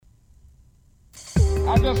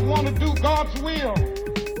I just want to do God's will.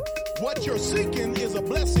 What you're seeking is a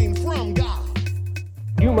blessing from God.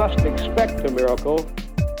 You must expect a miracle.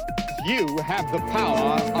 You have the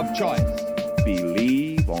power of choice.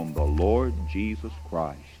 Believe on the Lord Jesus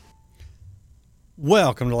Christ.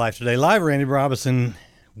 Welcome to Life Today Live. Randy Robinson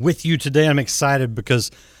with you today. I'm excited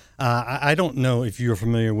because I don't know if you're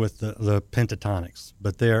familiar with the Pentatonix,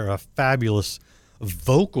 but they're a fabulous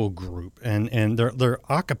vocal group, and they're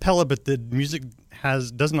a cappella, but the music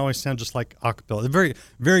doesn't always sound just like a cappella. They're very,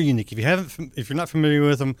 very unique. If you're not familiar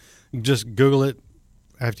with them, just Google it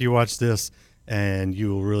after you watch this, and you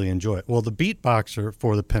will really enjoy it. Well, the beatboxer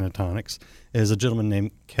for the Pentatonix is a gentleman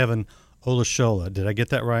named Kevin Olusola. Did I get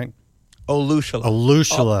that right?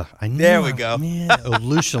 Olusola. I knew there we go. Yeah,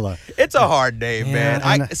 Olusola. It's a hard name, yeah,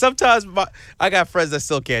 man. Sometimes I got friends that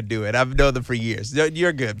still can't do it. I've known them for years.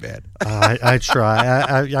 You're good, man. I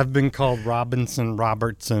try. I've been called Robertson.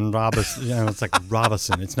 It's like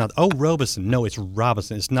Robinson. It's not. Oh, Robeson. No, it's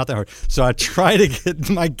Robinson. It's not that hard. So I try to get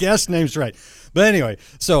my guest names right. But anyway,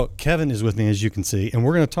 so Kevin is with me, as you can see, and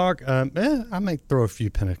we're going to talk. I might throw a few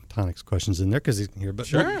Pentatonix questions in there because he's here. But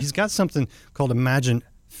sure. He's got something called Imagine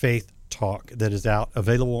Faith Talk that is out,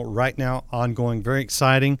 available right now, ongoing, very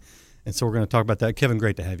exciting. And so we're going to talk about that. Kevin,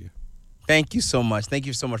 great to have you. Thank you so much. Thank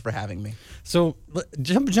you so much for having me. So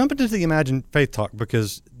jump into the Imagine Faith Talk,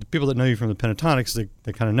 because the people that know you from the Pentatonix,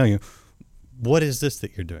 they kind of know you. What is this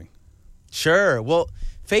that you're doing? Sure. Well,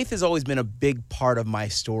 faith has always been a big part of my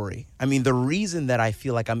story. I mean, the reason that I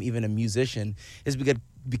feel like I'm even a musician is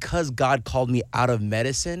because God called me out of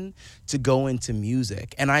medicine to go into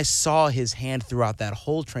music. And I saw his hand throughout that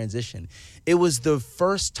whole transition. It was the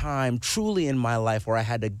first time truly in my life where I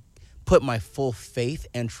had to put my full faith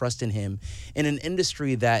and trust in him in an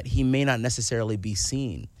industry that he may not necessarily be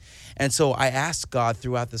seen. And so I asked God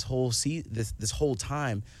throughout this whole this whole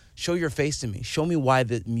time, show your face to me. Show me why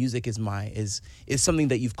the music is something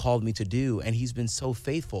that you've called me to do. And he's been so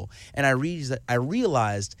faithful. And I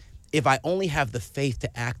realized if I only have the faith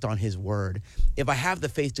to act on his word, if I have the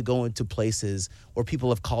faith to go into places where people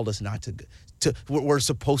have called us not to we're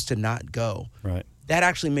supposed to not go, right, that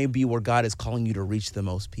actually may be where God is calling you to reach the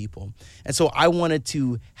most people. And so I wanted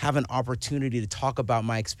to have an opportunity to talk about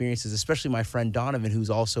my experiences, especially my friend Donovan,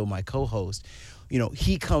 who's also my co-host. You know,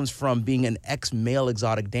 he comes from being an ex-male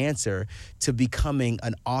exotic dancer to becoming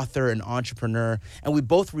an author, an entrepreneur. And we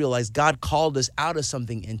both realized God called us out of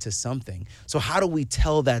something into something. So how do we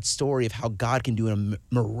tell that story of how God can do a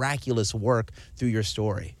miraculous work through your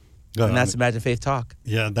story? And that's Imagine Faith Talk.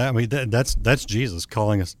 Yeah, that's Jesus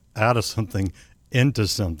calling us out of something into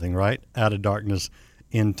something, right? Out of darkness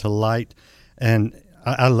into light. And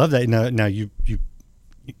I love that. Now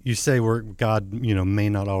you say where God, may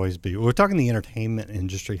not always be. We're talking the entertainment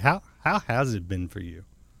industry. How has it been for you?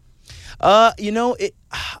 I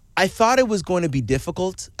thought it was going to be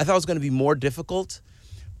difficult. I thought it was going to be more difficult.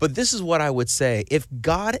 But this is what I would say. If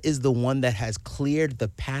God is the one that has cleared the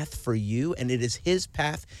path for you, and it is his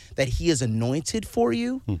path that he has anointed for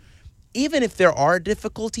you, even if there are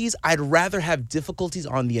difficulties, I'd rather have difficulties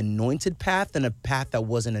on the anointed path than a path that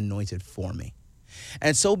wasn't anointed for me.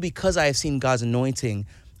 And so because I have seen God's anointing,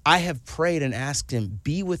 I have prayed and asked him,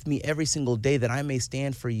 be with me every single day that I may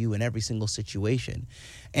stand for you in every single situation.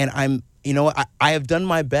 And I have done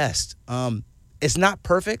my best. It's not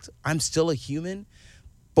perfect. I'm still a human.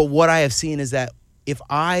 But what I have seen is that if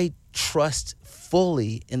I trust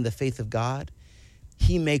fully in the faith of God,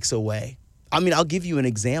 he makes a way. I mean, I'll give you an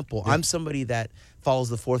example. Yeah. I'm somebody that follows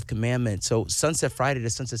the fourth commandment. So Sunset Friday to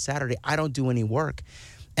Sunset Saturday, I don't do any work.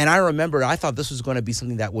 And I remember I thought this was going to be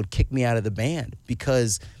something that would kick me out of the band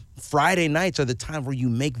because Friday nights are the time where you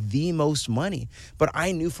make the most money. But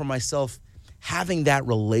I knew for myself, having that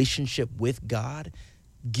relationship with God,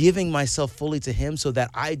 giving myself fully to him so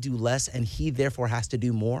that I do less and he therefore has to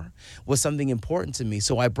do more was something important to me.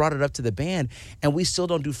 So I brought it up to the band, and we still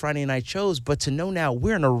don't do Friday night shows, but to know now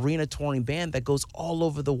we're an arena touring band that goes all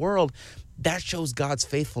over the world, that shows God's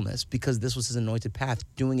faithfulness because this was his anointed path,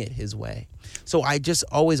 doing it his way. So I just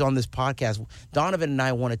always on this podcast, Donovan and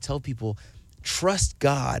I want to tell people, trust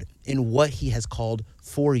God in what he has called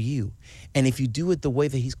for you. And if you do it the way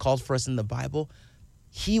that he's called for us in the Bible,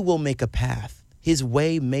 he will make a path. His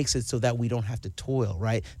way makes it so that we don't have to toil,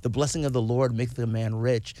 right? The blessing of the Lord makes the man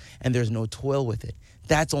rich, and there's no toil with it.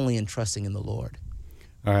 That's only in trusting in the Lord.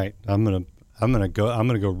 All right, I'm gonna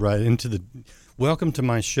go right into the. Welcome to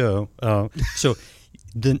my show. So,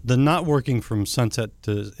 the not working from sunset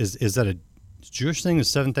to is that a Jewish thing, a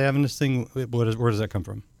Seventh-day Adventist thing? Where does that come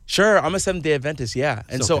from? Sure, I'm a Seventh-day Adventist, yeah,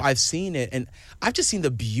 and so I've seen it, and I've just seen the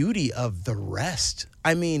beauty of the rest.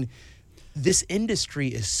 I mean, this industry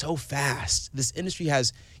is so fast. This industry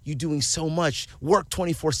has you doing so much work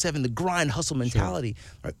 24/7, the grind, hustle mentality.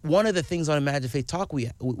 Sure. Right? One of the things on Imagine Faith Talk we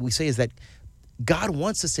say is that God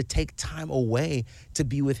wants us to take time away to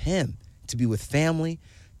be with him, to be with family,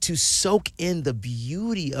 to soak in the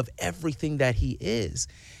beauty of everything that he is.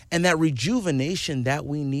 And that rejuvenation that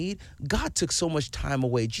we need, God took so much time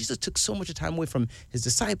away. Jesus took so much time away from his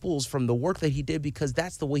disciples, from the work that he did, because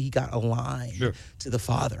that's the way he got aligned to the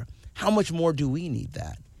Father. How much more do we need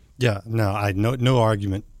that? Yeah, no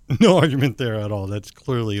argument. No argument there at all. That's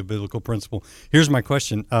clearly a biblical principle. Here's my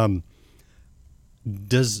question.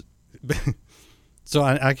 So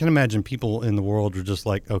I can imagine people in the world are just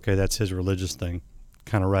like, okay, that's his religious thing,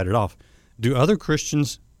 kind of write it off. Do other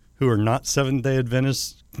Christians who are not Seventh-day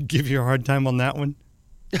Adventists give you a hard time on that one?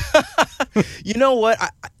 You know what?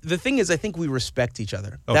 The thing is, I think we respect each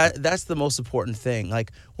other. Okay. That's the most important thing.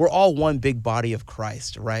 Like, we're all one big body of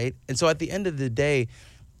Christ, right? And so at the end of the day,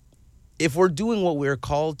 if we're doing what we're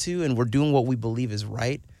called to and we're doing what we believe is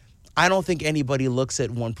right, I don't think anybody looks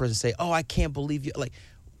at one person and say, oh, I can't believe you. Like,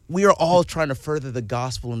 we are all trying to further the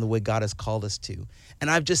gospel in the way God has called us to.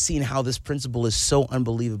 And I've just seen how this principle is so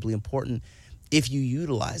unbelievably important if you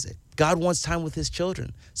utilize it. God wants time with his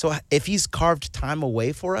children. So if he's carved time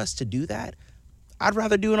away for us to do that, I'd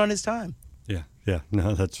rather do it on his time. Yeah.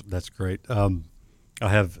 No, that's great. I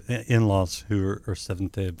have in-laws who are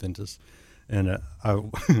Seventh-day Adventists, and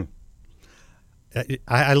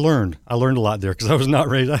I learned a lot there because I was not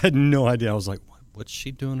raised. I had no idea. I was like, what's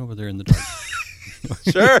she doing over there in the dark?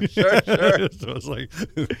 Sure. So I was like,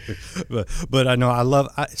 but I know I love.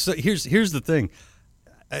 So here's the thing.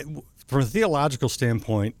 From a theological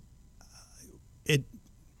standpoint,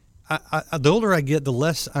 the older I get, the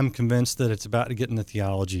less I'm convinced that it's about getting the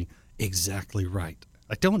theology exactly right.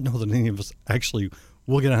 I don't know that any of us actually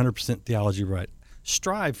will get 100% theology right.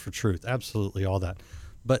 Strive for truth, absolutely, all that.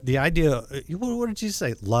 But the idea, what did you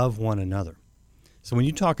say? Love one another. So when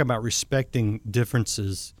you talk about respecting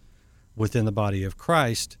differences within the body of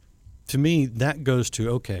Christ, to me, that goes to,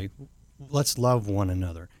 okay, let's love one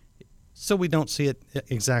another. So we don't see it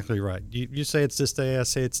exactly right. You say it's this day, I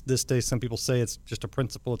say it's this day. Some people say it's just a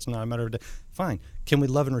principle, it's not a matter of day. Fine. Can we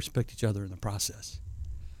love and respect each other in the process?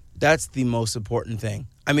 That's the most important thing.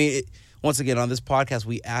 I mean, once again, on this podcast,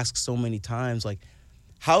 we ask so many times, like,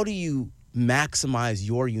 how do you maximize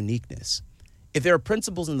your uniqueness? If there are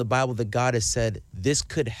principles in the Bible that God has said, this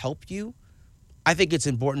could help you, I think it's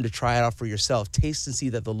important to try it out for yourself. Taste and see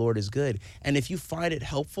that the Lord is good. And if you find it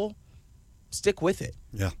helpful, stick with it.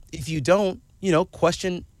 Yeah. If you don't,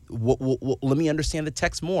 question, let me understand the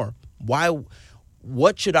text more.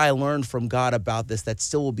 What should I learn from God about this that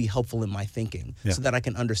still will be helpful in my thinking so that I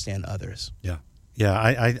can understand others? Yeah. Yeah,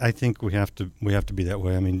 I think we have to be that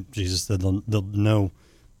way. I mean, Jesus said they'll know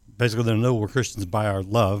we're Christians by our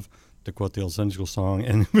love, to quote the old Sunday school song.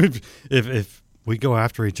 And if we go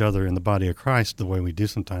after each other in the body of Christ the way we do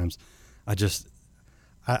sometimes,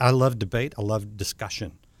 I love debate. I love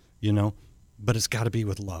discussion, but it's got to be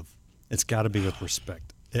with love. It's got to be with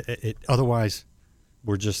respect. Otherwise,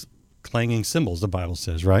 we're just clanging cymbals, the Bible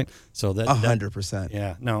says, right? So 100%.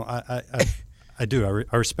 Yeah. No, I do.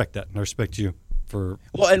 I respect that, and I respect you for.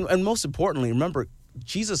 Well, and most importantly, remember,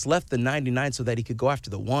 Jesus left the 99 so that he could go after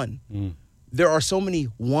the one. Mm. There are so many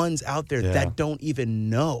ones out there that don't even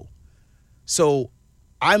know. So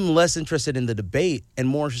I'm less interested in the debate and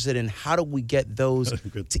more interested in how do we get those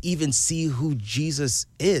to even see who Jesus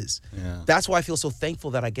is. Yeah. That's why I feel so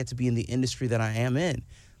thankful that I get to be in the industry that I am in.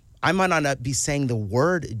 I might not be saying the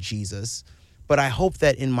word Jesus, but I hope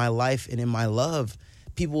that in my life and in my love,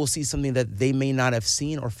 people will see something that they may not have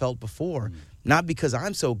seen or felt before. Mm. Not because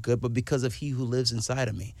I'm so good, but because of he who lives inside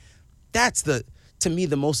of me. That's to me,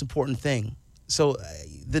 the most important thing. So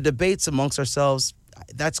the debates amongst ourselves,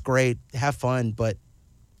 that's great. Have fun, but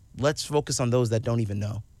let's focus on those that don't even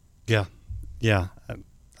know. Yeah.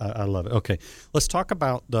 I love it. Okay, let's talk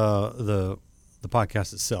about the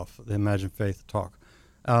podcast itself, the Imagine Faith Talk.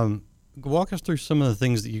 Walk us through some of the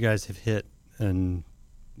things that you guys have hit and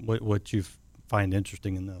what you find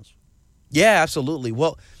interesting in those. Yeah, absolutely.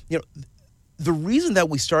 Well, the reason that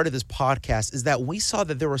we started this podcast is that we saw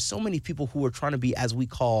that there were so many people who were trying to be, as we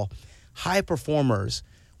call, high performers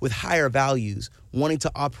with higher values, wanting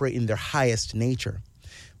to operate in their highest nature.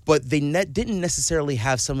 But they didn't necessarily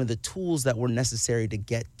have some of the tools that were necessary to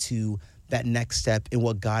get to that next step in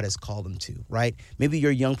what God has called them to, right? Maybe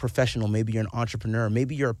you're a young professional, maybe you're an entrepreneur,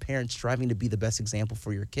 maybe you're a parent striving to be the best example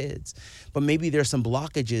for your kids. But maybe there's some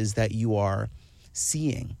blockages that you are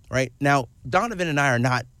seeing, right? Now, Donovan and I are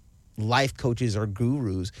not life coaches or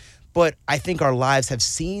gurus, but I think our lives have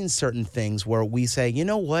seen certain things where we say, you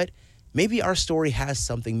know what? maybe our story has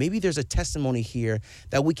something. Maybe there's a testimony here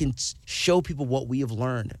that we can show people what we have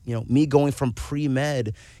learned. You know, me going from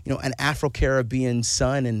pre-med, you know, an Afro-Caribbean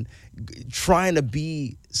son and trying to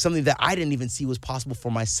be something that I didn't even see was possible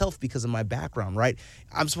for myself because of my background, right?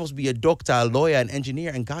 I'm supposed to be a doctor, a lawyer, an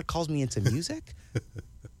engineer, and God calls me into music?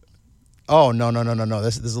 Oh, no.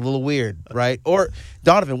 This is a little weird, right? Or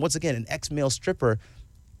Donovan, once again, an ex-male stripper,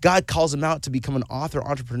 God calls him out to become an author,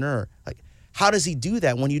 entrepreneur. Like, how does he do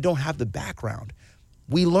that when you don't have the background?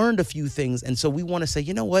 We learned a few things, and so we want to say,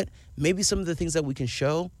 you know what? Maybe some of the things that we can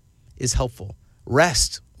show is helpful.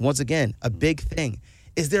 Rest, once again, a big thing.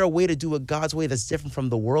 Is there a way to do it God's way that's different from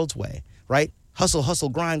the world's way, right? Hustle,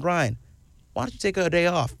 grind. Why don't you take a day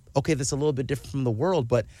off? Okay, that's a little bit different from the world,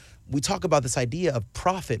 but we talk about this idea of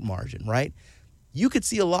profit margin, right? You could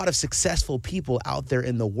see a lot of successful people out there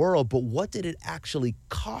in the world, but what did it actually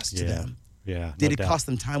cost them? Yeah. Did it cost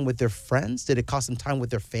them time with their friends? Did it cost them time with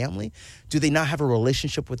their family? Do they not have a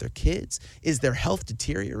relationship with their kids? Is their health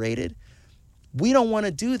deteriorated? We don't want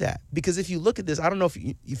to do that, because if you look at this, I don't know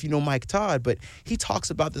if you know Mike Todd, but he talks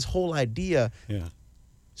about this whole idea,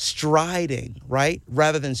 striding, right,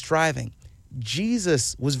 rather than striving.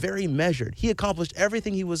 Jesus was very measured. He accomplished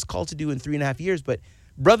everything he was called to do in 3.5 years, but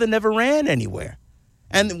brother never ran anywhere.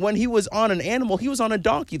 And when he was on an animal, he was on a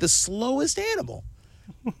donkey, the slowest animal.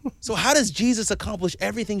 So how does Jesus accomplish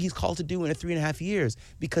everything he's called to do in 3.5 years?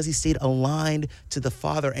 Because he stayed aligned to the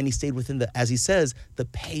Father, and he stayed within the, as he says, the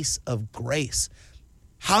pace of grace.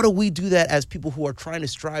 How do we do that as people who are trying to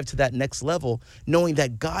strive to that next level, knowing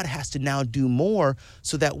that God has to now do more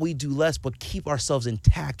so that we do less, but keep ourselves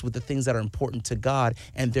intact with the things that are important to God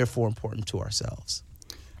and therefore important to ourselves?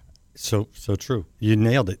 So true. You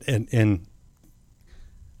nailed it. And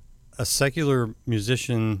a secular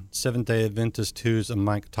musician, Seventh-day Adventist who's a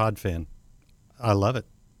Mike Todd fan. I love it.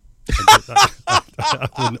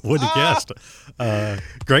 I wouldn't have guessed.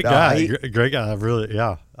 Great guy. Great guy. Really,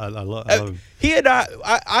 yeah. I love him. He and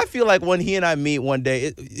I feel like when he and I meet one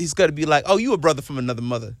day, he's going to be like, oh, you a brother from another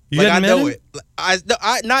mother. You like, I know him?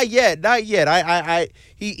 it. Not yet.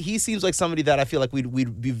 He seems like somebody that I feel like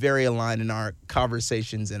we'd be very aligned in our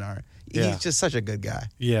conversations and our. He's just such a good guy.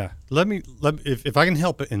 Yeah. Let me if I can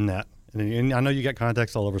help in that, and I know you got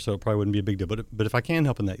contacts all over, so it probably wouldn't be a big deal. But if I can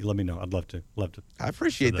help in that, you let me know. I'd love to. I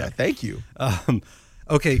appreciate that. Thank you.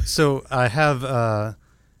 Okay, so I have a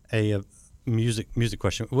music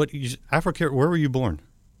question. Where were you born?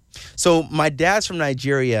 So my dad's from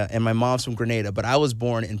Nigeria and my mom's from Grenada, but I was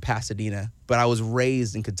born in Pasadena. But I was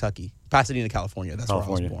raised in Kentucky, Pasadena, California. That's where I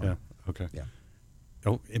was born. Yeah. Okay. Yeah.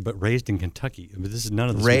 Oh, but raised in Kentucky. But this is none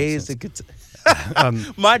of this. Raised in Kentucky.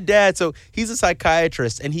 My dad, so he's a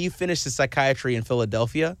psychiatrist, and he finished his psychiatry in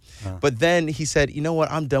Philadelphia. But then he said, you know what?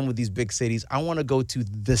 I'm done with these big cities. I want to go to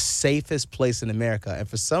the safest place in America. And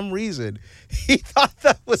for some reason, he thought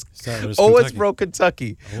that was Owensboro,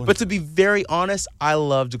 Kentucky. But to be very honest, I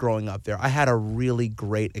loved growing up there. I had a really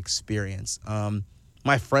great experience.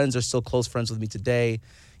 My friends are still close friends with me today.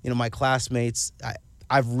 You know, my classmates,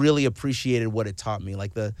 I've really appreciated what it taught me.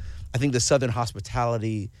 Like I think the Southern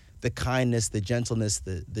hospitality, the kindness, the gentleness,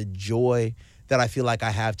 the joy that I feel like I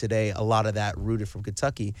have today, a lot of that rooted from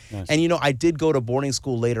Kentucky. Nice. And, you know, I did go to boarding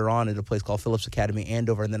school later on at a place called Phillips Academy,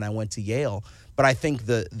 Andover, and then I went to Yale. But I think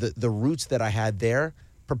the roots that I had there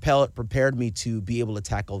prepared me to be able to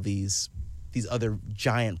tackle these other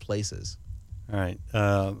giant places. All right.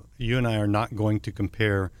 You and I are not going to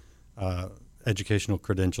compare educational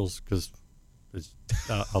credentials because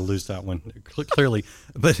I'll lose that one clearly.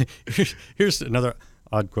 But here's another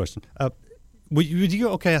odd question. Would you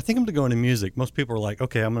go, okay, I think I'm going to go into music. Most people are like,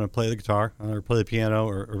 okay, I'm going to play the guitar or play the piano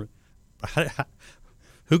or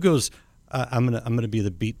who goes, I'm going to be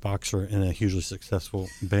the beatboxer in a hugely successful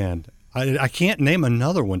band. I can't name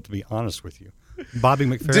another one, to be honest with you. Bobby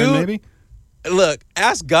McFerrin, maybe? Look,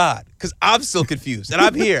 ask God, because I'm still confused. And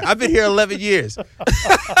I'm here. I've been here 11 years.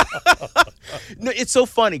 No, it's so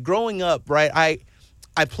funny. Growing up, right,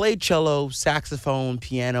 I played cello, saxophone,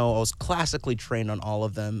 piano. I was classically trained on all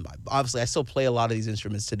of them. Obviously, I still play a lot of these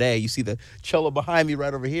instruments today. You see the cello behind me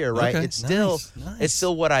right over here, right? Okay, it's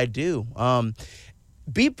still what I do.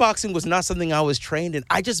 Beatboxing was not something I was trained in.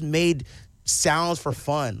 I just made sounds for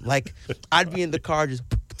fun. Like, I'd be in the car just...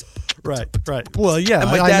 Right. Well, yeah,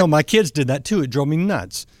 I know my kids did that too. It drove me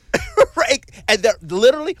nuts. Right. And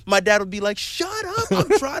literally, my dad would be like, shut up,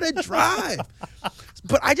 I'm trying to drive.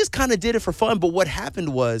 But I just kind of did it for fun. But what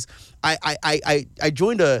happened was I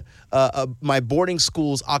joined my boarding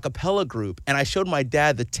school's a cappella group, and I showed my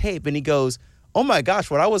dad the tape, and he goes, oh my gosh,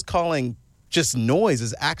 what I was calling just noise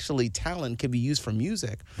is actually talent, can be used for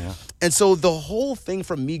music. Yeah. And so the whole thing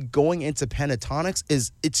from me going into Pentatonix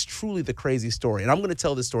it's truly the crazy story. And I'm going to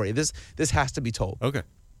tell this story. This has to be told. Okay.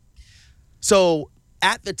 So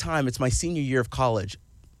at the time, it's my senior year of college.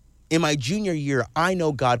 In my junior year, I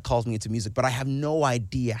know God calls me into music, but I have no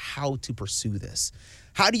idea how to pursue this.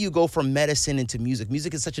 How do you go from medicine into music?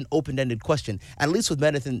 Music is such an open-ended question. At least with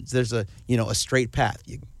medicine, there's a straight path.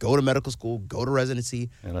 You go to medical school, go to residency.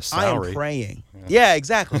 And a salary. I am praying. Yeah,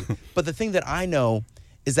 exactly. But the thing that I know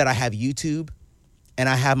is that I have YouTube, and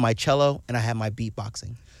I have my cello, and I have my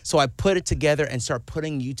beatboxing. So I put it together and start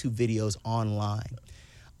putting YouTube videos online.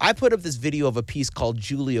 I put up this video of a piece called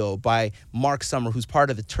Julio by Mark Summer, who's part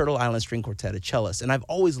of the Turtle Island String Quartet, a cellist. And I've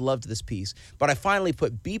always loved this piece. But I finally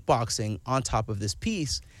put beatboxing on top of this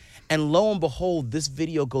piece. And lo and behold, this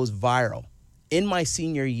video goes viral in my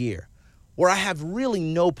senior year, where I have really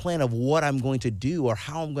no plan of what I'm going to do or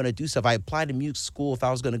how I'm going to do stuff. I applied to music school if I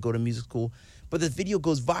was going to go to music school. But the video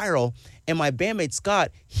goes viral. And my bandmate, Scott,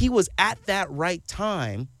 he was at that right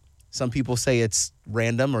time. Some people say it's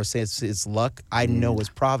random or say it's luck. I know it's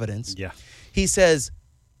providence. Yeah. He says,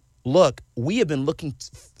 look, we have been looking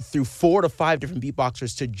through 4 to 5 different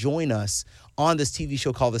beatboxers to join us on this TV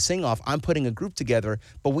show called The Sing Off. I'm putting a group together,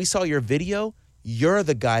 but we saw your video. You're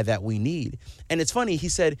the guy that we need. And it's funny. He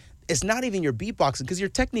said, it's not even your beatboxing because your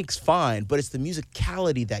technique's fine, but it's the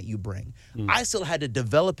musicality that you bring. I still had to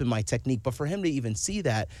develop in my technique, but for him to even see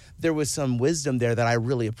that, there was some wisdom there that I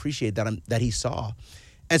really appreciate that he saw.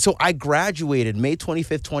 And so I graduated May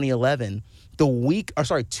 25th, 2011.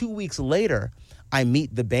 2 weeks later, I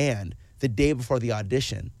meet the band the day before the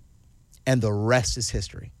audition, and the rest is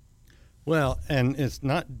history. Well, and it's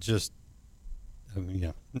not just,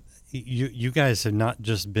 you guys have not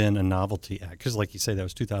just been a novelty act, because like you say, that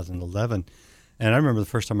was 2011. And I remember the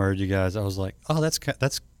first time I heard you guys, I was like, oh, that's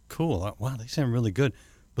cool. Wow, they sound really good.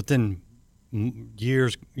 But then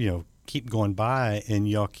years, keep going by, and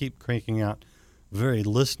y'all keep cranking out very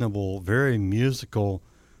listenable, very musical,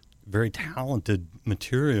 very talented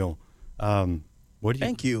material.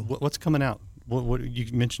 Thank you. What's coming out? What you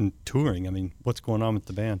mentioned touring. I mean, what's going on with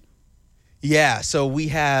the band? Yeah, so we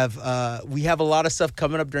have a lot of stuff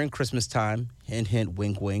coming up during Christmas time. Hint, hint,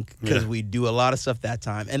 wink, wink, because we do a lot of stuff that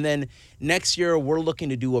time. And then next year, we're looking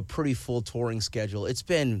to do a pretty full touring schedule. It's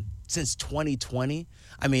been since 2020.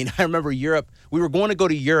 I mean, I remember Europe. We were going to go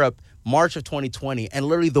to Europe March of 2020, and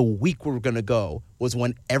literally the week we were going to go was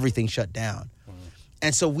when everything shut down.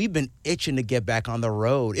 And so we've been itching to get back on the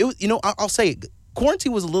road. It was, I'll say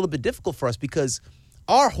quarantine was a little bit difficult for us because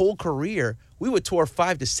our whole career, we would tour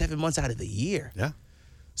 5 to 7 months out of the year. Yeah.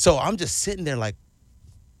 So I'm just sitting there like,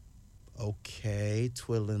 okay,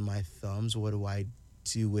 twiddling my thumbs. What do I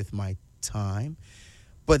do with my time?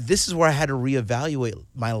 But this is where I had to reevaluate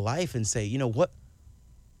my life and say, what?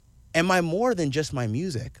 Am I more than just my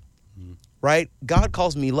music? Right? God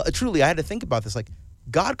calls me, truly, I had to think about this. Like,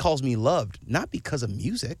 God calls me loved, not because of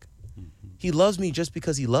music. He loves me just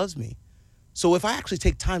because he loves me. So if I actually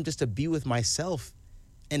take time just to be with myself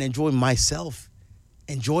and enjoy myself,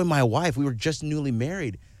 enjoy my wife, we were just newly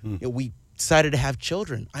married. We decided to have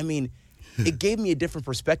children. I mean, it gave me a different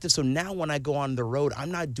perspective. So now when I go on the road,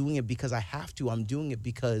 I'm not doing it because I have to. I'm doing it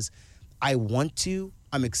because I want to.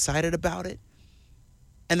 I'm excited about it.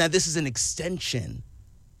 And that this is an extension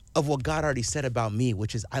of what God already said about me,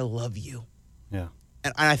 which is, I love you. Yeah.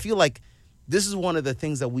 And I feel like this is one of the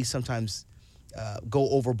things that we sometimes go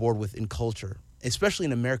overboard with in culture, especially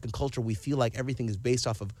in American culture. We feel like everything is based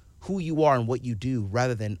off of who you are and what you do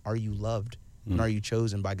rather than are you loved and are you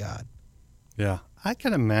chosen by God? Yeah. I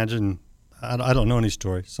can imagine, I don't know any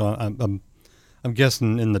story, so I'm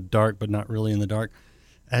guessing in the dark, but not really in the dark.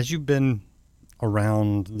 As you've been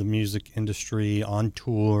around the music industry, on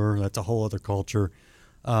tour, that's a whole other culture.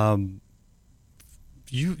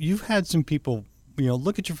 You've had some people,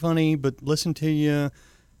 look at you funny, but listen to you,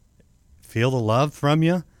 feel the love from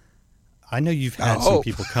you. I know you've had some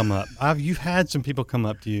people come up. You've had some people come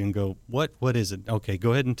up to you and go, "What is it?" Okay,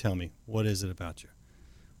 go ahead and tell me. What is it about you?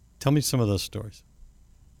 Tell me some of those stories.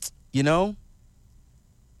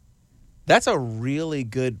 That's a really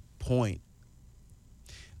good point.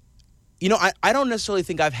 I don't necessarily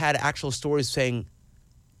think I've had actual stories saying,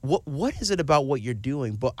 what is it about what you're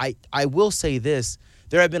doing? But I will say this.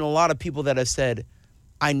 There have been a lot of people that have said,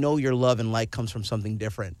 I know your love and light comes from something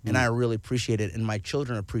different, and I really appreciate it, and my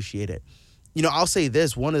children appreciate it. I'll say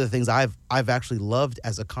this. One of the things I've actually loved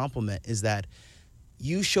as a compliment is that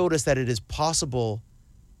you showed us that it is possible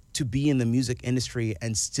to be in the music industry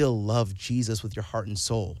and still love Jesus with your heart and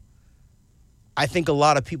soul. I think a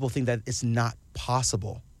lot of people think that it's not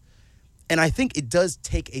possible. And I think it does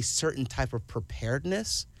take a certain type of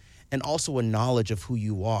preparedness and also a knowledge of who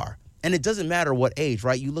you are. And it doesn't matter what age,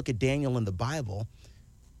 right? You look at Daniel in the Bible.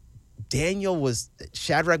 Daniel was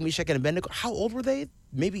Shadrach, Meshach, and Abednego. How old were they?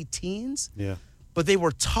 Maybe teens? Yeah. But they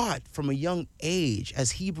were taught from a young age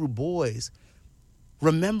as Hebrew boys,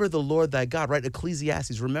 remember the Lord thy God, right?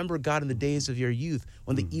 Ecclesiastes, remember God in the days of your youth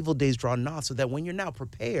when the evil days draw nigh, so that when you're now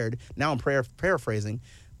prepared, now I'm paraphrasing,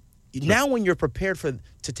 now when you're prepared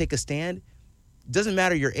to take a stand, doesn't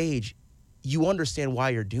matter your age, you understand why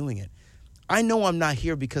you're doing it. I know I'm not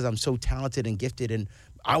here because I'm so talented and gifted and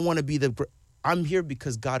I want to be I'm here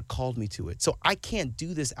because God called me to it. So I can't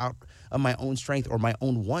do this out of my own strength or my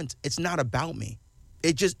own want. It's not about me.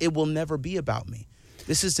 It will never be about me.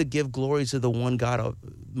 This is to give glory to the one God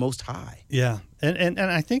most high. Yeah. And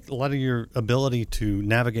I think a lot of your ability to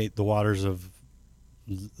navigate the waters of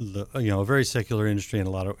a very secular industry in a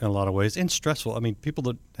lot of ways, and stressful. I mean, people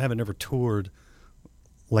that haven't ever toured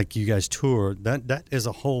like you guys toured, that is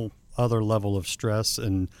a whole other level of stress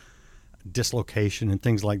and dislocation and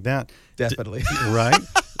things like that. Definitely. Right?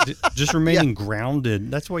 Just remaining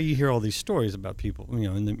grounded. That's why you hear all these stories about people,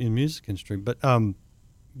 in the music industry. But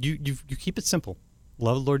you keep it simple.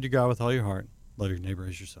 Love the Lord your God with all your heart. Love your neighbor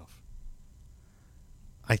as yourself.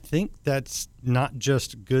 I think that's not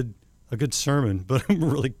just a good sermon, but a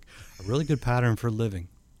really good pattern for living.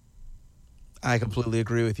 I completely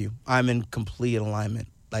agree with you. I'm in complete alignment.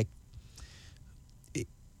 Like,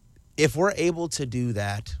 if we're able to do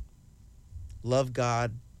that, love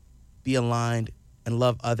God, be aligned, and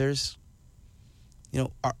love others,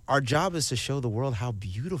 our job is to show the world how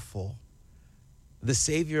beautiful the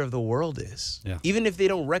Savior of the world is. Yeah. Even if they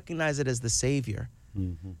don't recognize it as the Savior,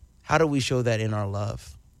 how do we show that in our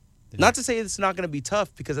love? Yeah. Not to say it's not going to be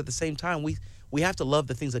tough, because at the same time, we have to love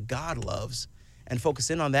the things that God loves and focus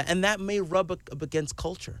in on that. And that may rub up against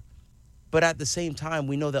culture. But at the same time,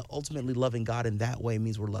 we know that ultimately loving God in that way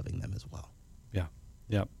means we're loving them as well. Yeah.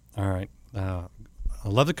 Yeah. All right. I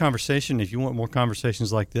love the conversation. If you want more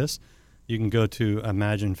conversations like this, you can go to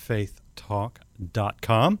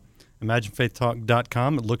imaginefaithtalk.com.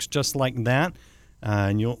 imaginefaithtalk.com. It looks just like that.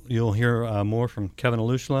 And you'll hear more from Kevin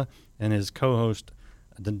Olusola and his co-host,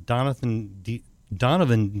 Donovan D.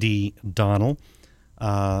 Donnell.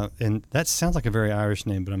 And that sounds like a very Irish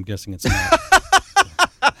name, but I'm guessing it's not.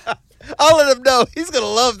 I'll let him know. He's going to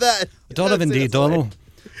love that. Donovan D. Donnell.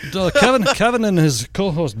 Kevin and his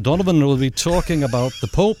co-host Donovan will be talking about the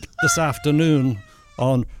Pope this afternoon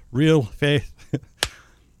on Real Faith.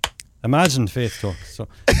 Imagine Faith Talk. So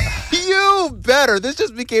you better. This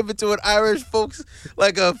just became into an Irish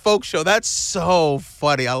like a folk show. That's so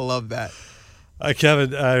funny. I love that.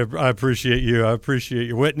 Kevin, I appreciate you. I appreciate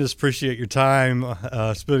your witness. Appreciate your time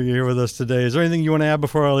spending here with us today. Is there anything you want to add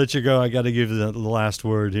before I let you go? I got to give you the last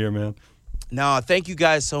word here, man. No, thank you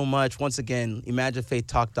guys so much. Once again,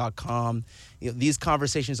 imaginefaithtalk.com. These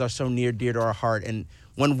conversations are so near, dear to our heart. And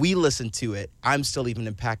when we listen to it, I'm still even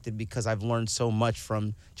impacted because I've learned so much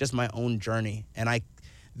from just my own journey. And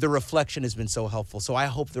the reflection has been so helpful. So I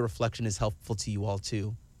hope the reflection is helpful to you all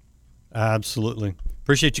too. Absolutely.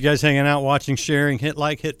 Appreciate you guys hanging out, watching, sharing. Hit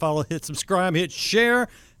like, hit follow, hit subscribe, hit share,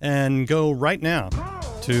 and go right now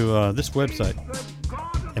to this website,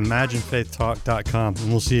 imaginefaithtalk.com. And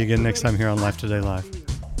we'll see you again next time here on Life Today Live.